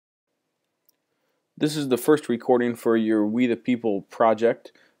This is the first recording for your We the People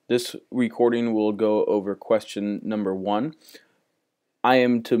project. This recording will go over question number 1. I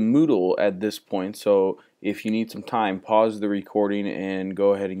am to Moodle at this point, so if you need some time, pause the recording and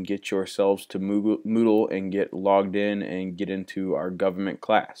go ahead and get yourselves to Moodle and get logged in and get into our government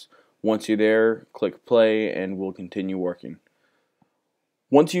class. Once you're there, click play and we'll continue working.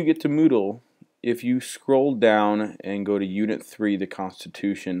 Once you get to Moodle, if you scroll down and go to Unit 3, the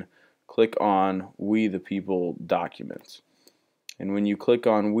Constitution, click on We the People Documents. And when you click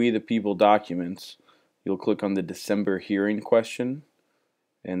on We the People Documents, you'll click on the December hearing question,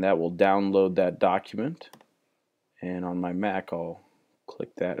 and that will download that document. And on my Mac, I'll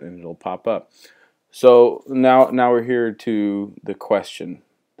click that and it'll pop up. So now we're here to the question.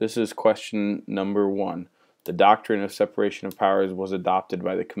 This is question number 1. The doctrine of separation of powers was adopted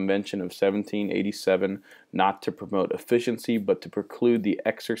by the Convention of 1787 not to promote efficiency but to preclude the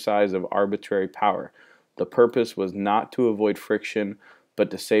exercise of arbitrary power. The purpose was not to avoid friction but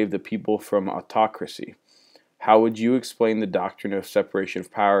to save the people from autocracy. How would you explain the doctrine of separation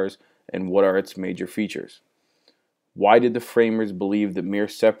of powers and what are its major features? Why did the framers believe that mere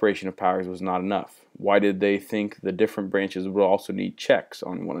separation of powers was not enough? Why did they think the different branches would also need checks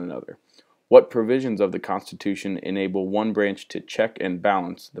on one another? What provisions of the Constitution enable one branch to check and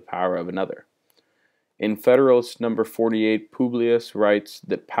balance the power of another? In Federalist Number 48, Publius writes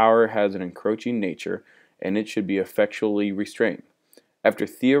that power has an encroaching nature and it should be effectually restrained. After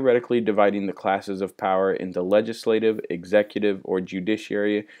theoretically dividing the classes of power into legislative, executive, or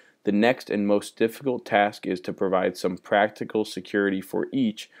judiciary, the next and most difficult task is to provide some practical security for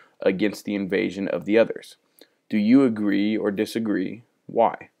each against the invasion of the others. Do you agree or disagree?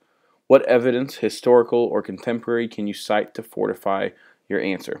 Why? What evidence, historical or contemporary, can you cite to fortify your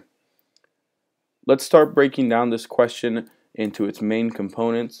answer? Let's start breaking down this question into its main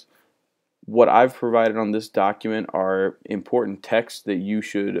components. What I've provided on this document are important texts that you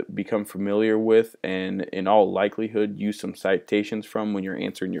should become familiar with and in all likelihood use some citations from when you're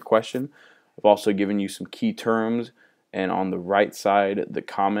answering your question. I've also given you some key terms, and on the right side the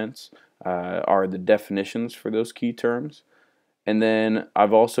comments are the definitions for those key terms. And then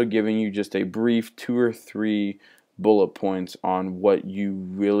I've also given you just a brief 2 or 3 bullet points on what you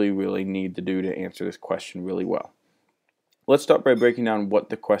really need to do to answer this question really well. Let's start by breaking down what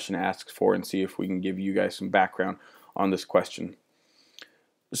the question asks for and see if we can give you guys some background on this question.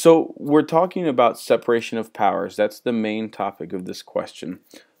 So we're talking about separation of powers. That's the main topic of this question.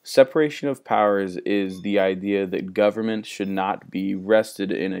 Separation of powers is the idea that government should not be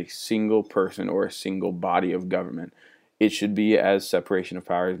rested in a single person or a single body of government. It should be, as separation of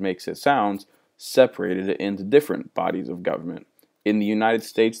powers makes it sound, separated into different bodies of government. In the United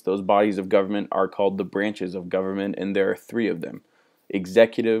States, those bodies of government are called the branches of government, and there are 3 of them: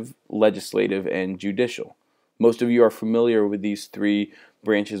 executive, legislative, and judicial. Most of you are familiar with these 3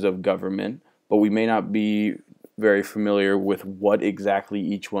 branches of government, but we may not be very familiar with what exactly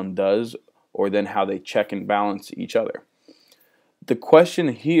each one does or then how they check and balance each other. The question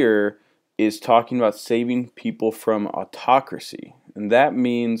here is talking about saving people from autocracy, and that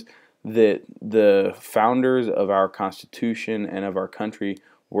means that the founders of our Constitution and of our country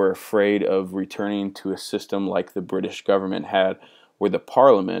were afraid of returning to a system like the British government had, where the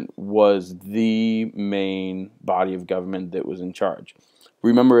Parliament was the main body of government that was in charge.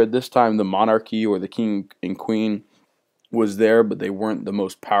 Remember, at this time the monarchy or the king and queen was there, but they weren't the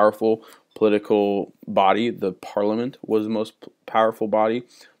most powerful political body. The Parliament was the most powerful body,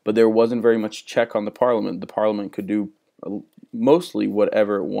 but there wasn't very much check on the Parliament. The Parliament could do mostly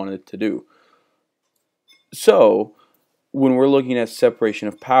whatever it wanted to do. So when we're looking at separation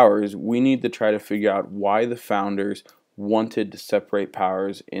of powers, we need to try to figure out why the founders wanted to separate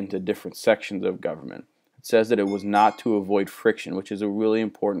powers into different sections of government. It says that it was not to avoid friction, which is a really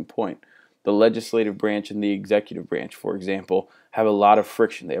important point. The legislative branch and the executive branch, for example, have a lot of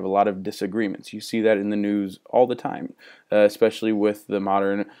friction. They have a lot of disagreements. You see that in the news all the time, especially with the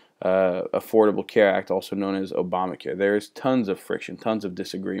modern Affordable Care Act, also known as Obamacare. There's tons of friction, tons of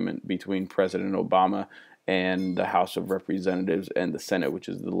disagreement between President Obama and the House of Representatives and the Senate, which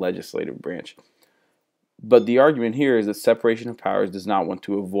is the legislative branch. But the argument here is that separation of powers does not want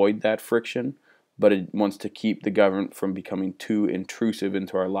to avoid that friction, but it wants to keep the government from becoming too intrusive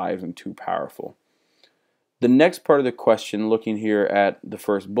into our lives and too powerful. The next part of the question, looking here at the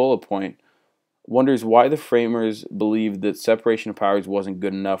first bullet point, wonders why the framers believed that separation of powers wasn't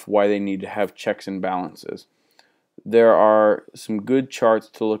good enough, why they need to have checks and balances. There are some good charts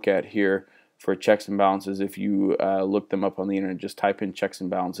to look at here for checks and balances. If you look them up on the internet, just type in checks and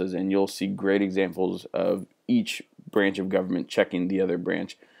balances and you'll see great examples of each branch of government checking the other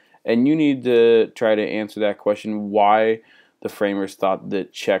branch. And you need to try to answer that question, why the framers thought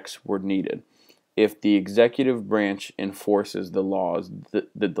that checks were needed. If the executive branch enforces the laws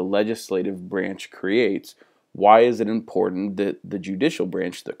that the legislative branch creates, why is it important that the judicial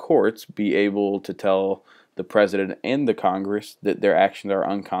branch, the courts, be able to tell the president and the Congress that their actions are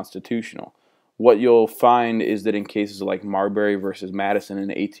unconstitutional? What you'll find is that in cases like Marbury versus Madison in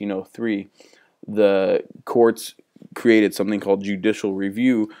 1803, the courts created something called judicial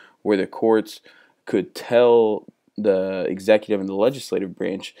review, where the courts could tell the executive and the legislative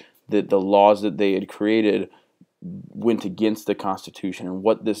branch that the laws that they had created went against the Constitution. And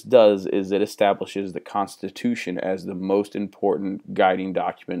what this does is it establishes the Constitution as the most important guiding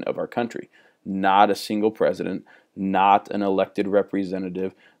document of our country. Not a single president, not an elected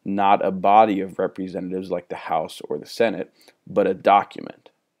representative, not a body of representatives like the House or the Senate, but a document.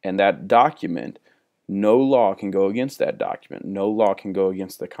 And that document, no law can go against that document. No law can go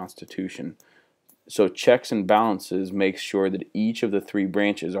against the Constitution. So checks and balances make sure that each of the three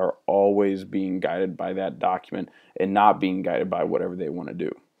branches are always being guided by that document and not being guided by whatever they want to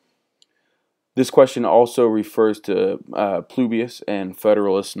do. This question also refers to Pluvius and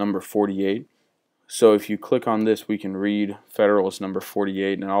Federalist number 48. So if you click on this, we can read Federalist number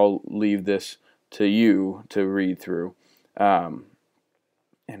 48, and I'll leave this to you to read through. And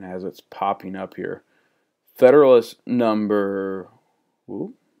as it's popping up here, Federalist number,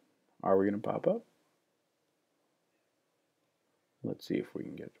 are we going to pop up? Let's see if we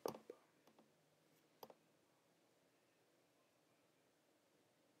can get it to pop up.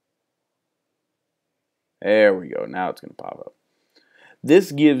 There we go. Now it's going to pop up.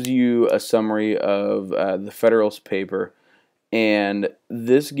 This gives you a summary of the Federalist paper, and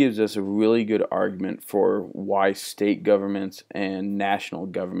this gives us a really good argument for why state governments and national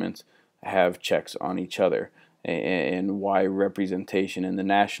governments have checks on each other, and why representation in the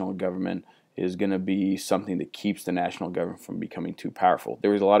national government is going to be something that keeps the national government from becoming too powerful.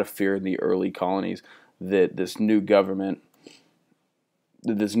 There was a lot of fear in the early colonies that this new government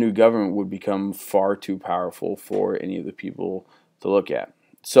would become far too powerful for any of the people to look at.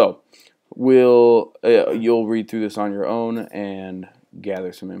 So you'll read through this on your own and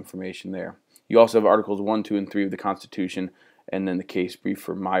gather some information there. You also have Articles 1, 2, and 3 of the Constitution, and then the case brief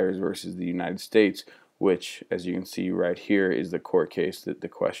for Myers versus the United States, which, as you can see right here, is the court case that the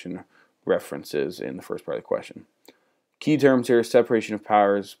question references in the first part of the question. Key terms here: separation of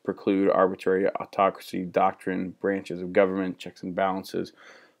powers, preclude, arbitrary, autocracy, doctrine, branches of government, checks and balances,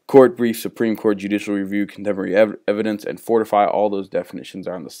 court brief, Supreme Court, judicial review, contemporary evidence, and fortify. All those definitions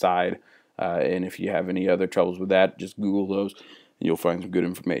are on the side, and if you have any other troubles with that, just Google those and you'll find some good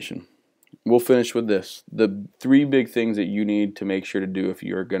information. We'll finish with this. The three big things that you need to make sure to do if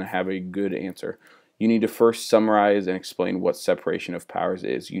you're going to have a good answer. You need to first summarize and explain what separation of powers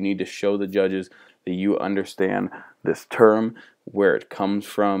is. You need to show the judges that you understand this term, where it comes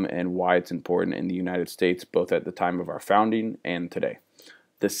from, and why it's important in the United States, both at the time of our founding and today.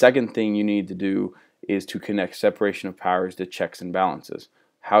 The second thing you need to do is to connect separation of powers to checks and balances.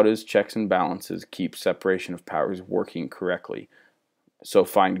 How does checks and balances keep separation of powers working correctly? So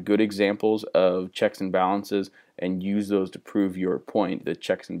find good examples of checks and balances and use those to prove your point that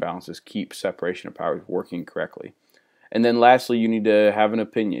checks and balances keep separation of powers working correctly. And then lastly, you need to have an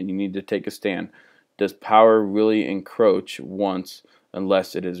opinion. You need to take a stand. Does power really encroach once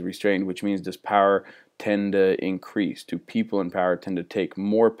unless it is restrained? Which means, does power tend to increase? Do people in power tend to take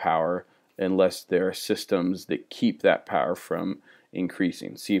more power unless there are systems that keep that power from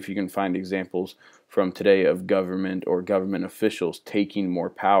increasing? See if you can find examples from today of government or government officials taking more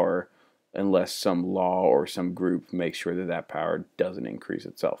power unless some law or some group makes sure that that power doesn't increase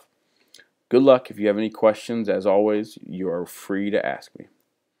itself. Good luck. If you have any questions, as always, you are free to ask me.